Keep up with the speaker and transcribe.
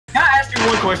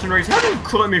question, Reese. How do you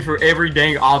clip me for every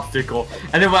dang obstacle?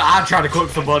 And then when I try to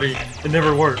clip somebody, it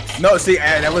never works. No, see,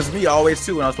 and that was me always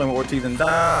too when I was playing with Ortiz and look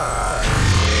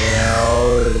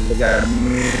at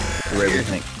me for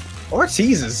everything.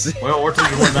 Ortiz's. Well, Ortiz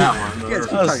won that one.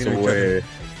 I swear.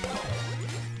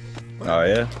 Oh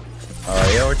yeah.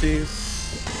 Oh yeah, Ortiz.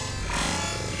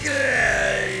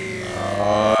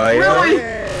 Oh yeah. Really?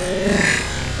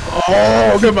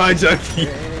 Oh, goodbye, Junkie.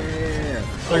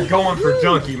 They're going for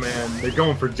Junkie, man. They're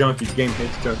going for Junkie's game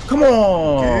hates Junkie. Come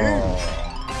on.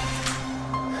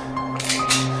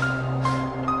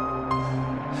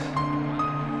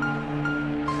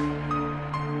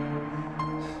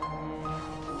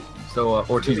 So,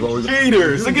 Ortiz, what was it?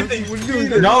 Cheaters! Look at these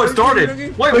cheaters! No, it started!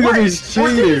 Wait, Look what? at these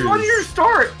Ortiz, cheaters! when did you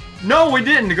start? No, we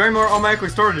didn't. The game automatically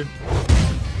started.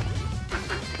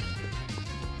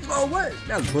 Oh, what?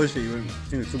 That was bullshit. You were in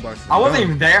the 2 boxes. I wasn't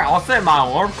even there. I'll set my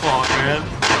alarm clock, man.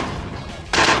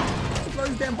 Blow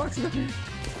these damn boxes up here.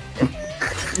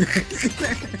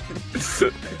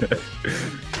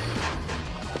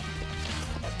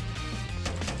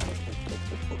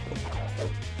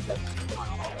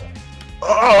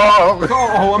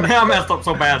 Oh, man, I messed up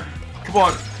so bad. Come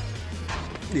on.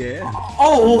 Yeah.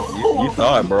 Oh! You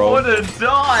thought, bro. What a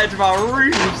dodge by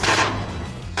Reese.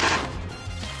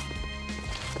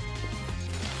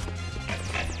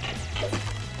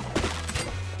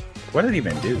 What did it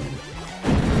even do?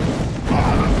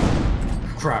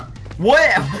 Crap. What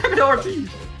happened to Ortiz?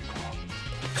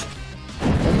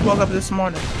 I woke up this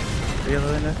morning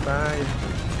feeling the fire.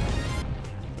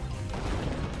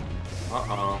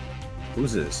 Uh-oh.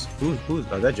 Who's this? Who's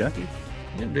oh, that Junkie?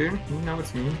 Yeah, dude. You know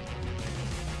it's me.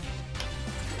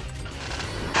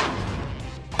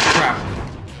 Crap.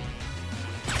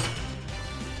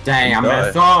 Dang, I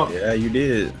messed up. Yeah, you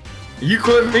did. You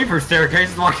clipped me for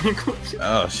staircases, why can't you clip you?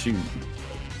 Oh shoot.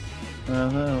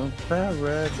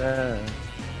 Paradise.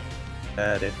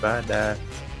 That if I die.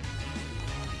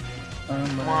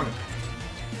 Come on.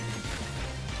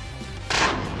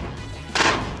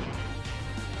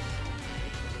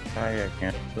 I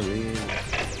can't believe it.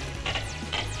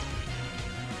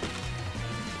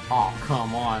 Oh,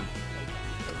 come on.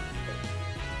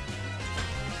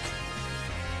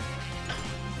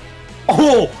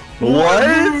 Oh!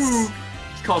 What? Move.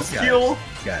 It's called skill. You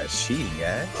guys cheating,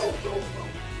 guys.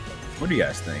 What do you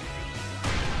guys think?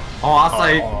 Oh, I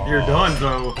say you're done,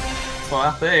 though. That's what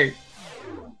I think.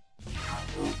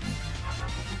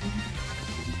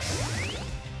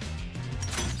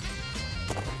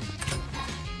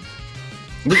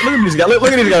 Look at these guys. Look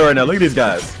at these guys right now. Look at these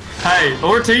guys. Hey,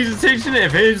 Ortiz is teaching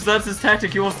it. If that's his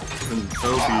tactic, he wants to.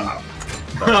 So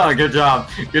good job.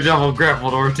 Good job on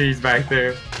grappled Ortiz back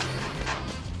there.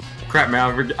 Crap,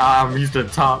 man. I'm used to the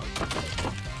top.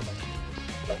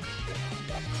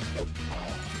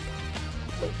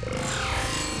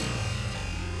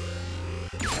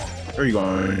 Where are you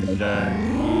going,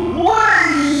 John? What?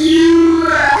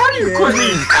 How do you quit me?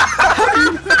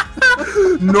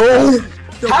 No!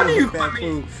 How do you clip me?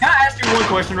 Can I ask you one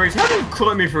question, Reese? How do you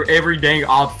clip me for every dang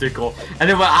obstacle? And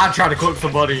then when I try to clip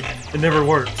somebody, it never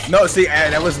works. No, see,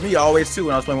 and that was me always too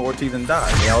when I was playing with Ortiz and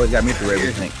Dodge. They always got me through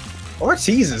everything.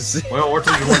 Ortiz's. Well,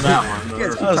 Ortiz won that one.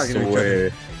 I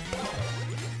swear.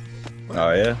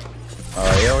 Oh yeah.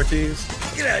 Oh yeah, Ortiz.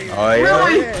 Get out of here. Oh yeah.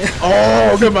 Really?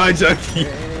 Oh, goodbye, Junkie.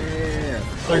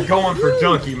 They're going for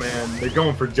Junkie, man. They're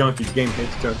going for Junkie's game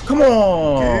hates Junkie. Come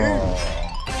on.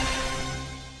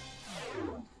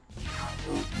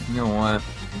 You know what?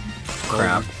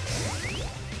 Crap.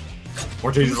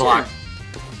 Ortiz is like.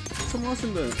 Someone else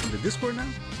in the Discord now?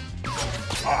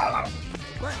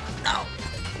 What? No.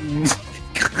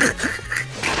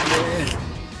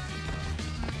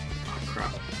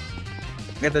 Crap.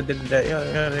 I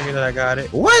got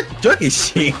it. What? Junkie's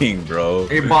cheating, bro.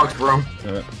 8 bucks, bro.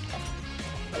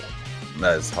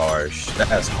 That's harsh.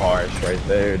 That's harsh right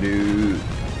there, dude.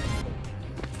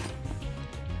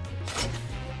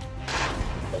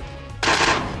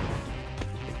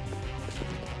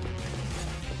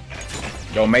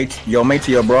 Yo, mate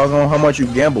to your bros on how much you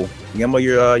gamble. Gamble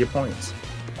your points.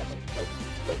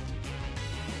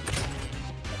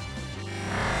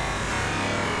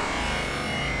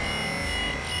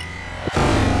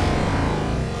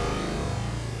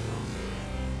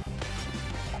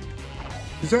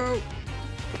 Peace out.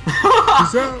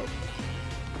 Peace out.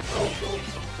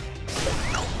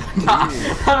 I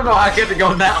don't know how I get to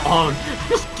go that long.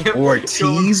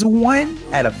 Ortiz won?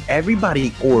 Out of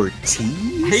everybody, Ortiz?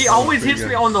 He always hits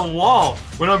me on the wall.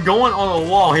 When I'm going on the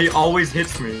wall, he always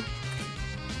hits me.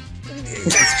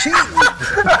 It's cheating.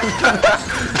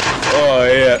 Oh,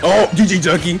 yeah. Oh, GG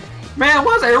Junkie. Man,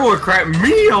 why does everyone crap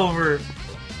me over?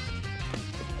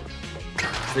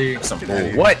 See, Some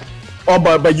bull. What? Oh,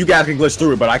 but you guys can glitch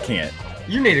through it, but I can't.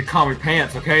 you need to calm your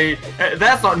pants, okay?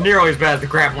 That's not nearly as bad as the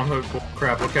grappling hook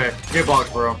crap, okay? Get box,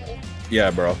 bro.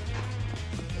 Yeah, bro.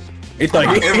 He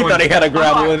thought he had a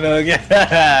grappling hook.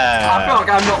 I feel like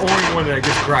I'm the only one that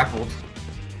gets grappled.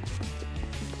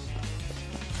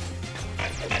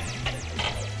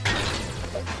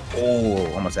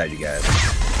 Oh, almost had you guys.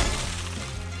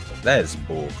 That is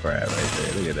bull crap right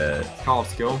there. Look at that. Call of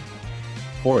skill.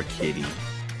 Poor kitty.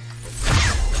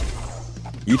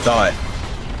 You thought.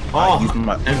 Oh,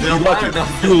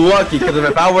 You lucky, because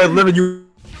if I was living, you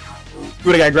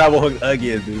would have got grapple hook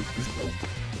again, dude.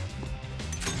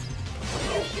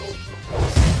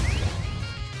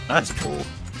 That's cool.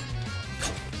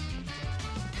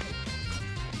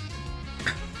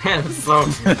 Man, it's so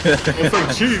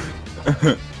cheap.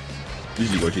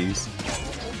 Usually go cheese.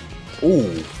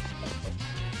 Ooh.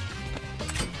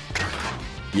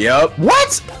 Yep.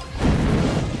 What?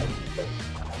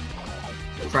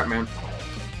 Crap, man.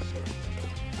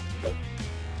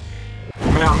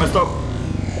 Man, I messed up.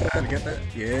 Trying to get that?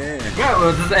 Yeah. Yeah,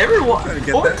 well, does everyone.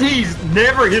 Ortiz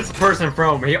never hits the person in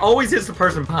front of him. He always hits the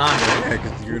person behind him. Yeah,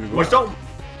 because you're gonna go Which out. don't.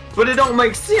 But it don't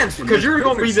make sense because you're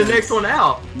gonna be the next one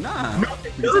out. Nah. No,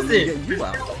 it because I'm gonna get doesn't. you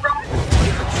out.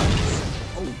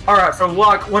 Alright, so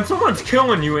like when someone's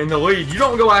killing you in the lead, you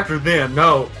don't go after them.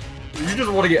 No, you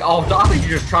just want to get off. I think you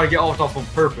just try to get off on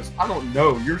purpose. I don't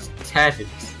know. Your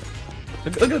tactics.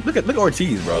 Look at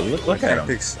Ortiz, bro. Look at him.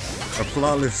 Tactics are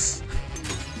flawless.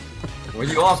 Well,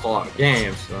 you lost a lot of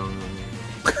games. So.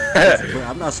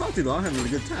 I'm not salty though. I'm having a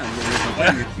good time.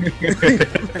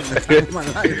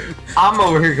 I'm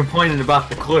over here complaining about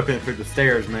the clipping for the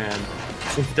stairs, man.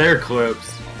 The stair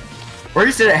clips. Where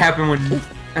you said it happened when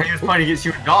he was playing against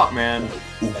you and Doc, man.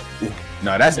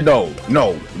 No, that's no.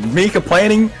 Me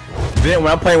complaining, then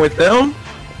when I'm playing with them,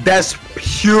 that's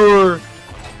pure.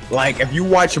 Like if you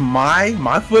watch my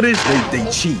footage, they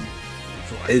cheat.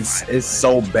 It's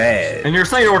so bad. And you're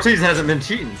saying Ortiz hasn't been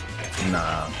cheating?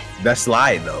 Nah, that's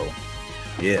slide though.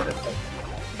 Yeah.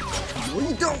 What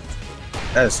you don't?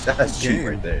 That's cheat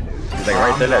right there, dude. It's like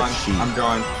right there, that's cheat. I'm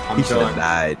done. He should have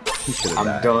died. He should have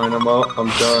died. I'm done. I'm up. I'm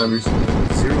done.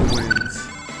 0 wins.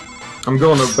 I'm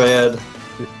going to bed.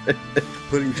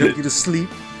 Putting Junkie to sleep.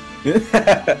 Dude,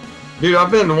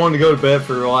 I've been wanting to go to bed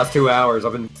for the last 2 hours.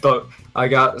 I've been stuck. I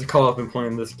got caught up in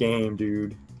playing this game,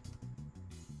 dude.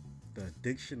 The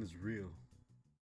addiction is real.